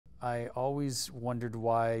I always wondered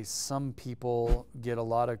why some people get a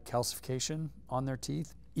lot of calcification on their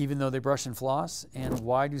teeth, even though they brush and floss, and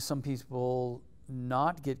why do some people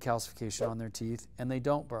not get calcification on their teeth and they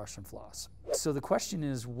don't brush and floss. So the question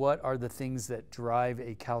is, what are the things that drive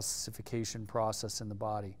a calcification process in the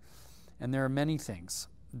body? And there are many things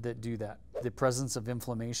that do that. The presence of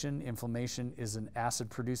inflammation. Inflammation is an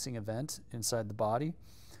acid-producing event inside the body.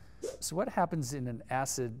 So what happens in an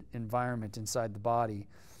acid environment inside the body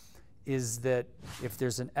is that if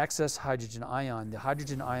there's an excess hydrogen ion, the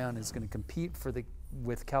hydrogen ion is going to compete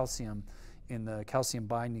with calcium in the calcium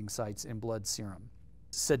binding sites in blood serum.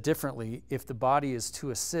 Said differently, if the body is too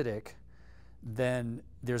acidic, then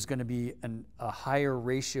there's going to be a higher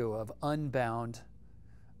ratio of unbound,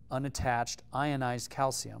 unattached, ionized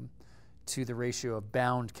calcium to the ratio of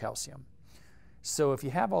bound calcium. So if you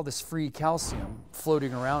have all this free calcium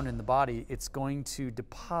floating around in the body, it's going to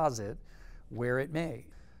deposit where it may.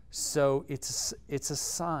 So it's a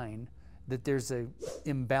sign that there's an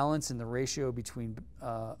imbalance in the ratio between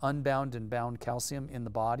unbound and bound calcium in the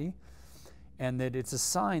body, and that it's a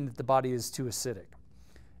sign that the body is too acidic,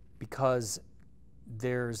 because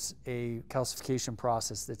there's a calcification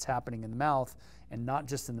process that's happening in the mouth, and not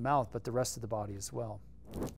just in the mouth, but the rest of the body as well.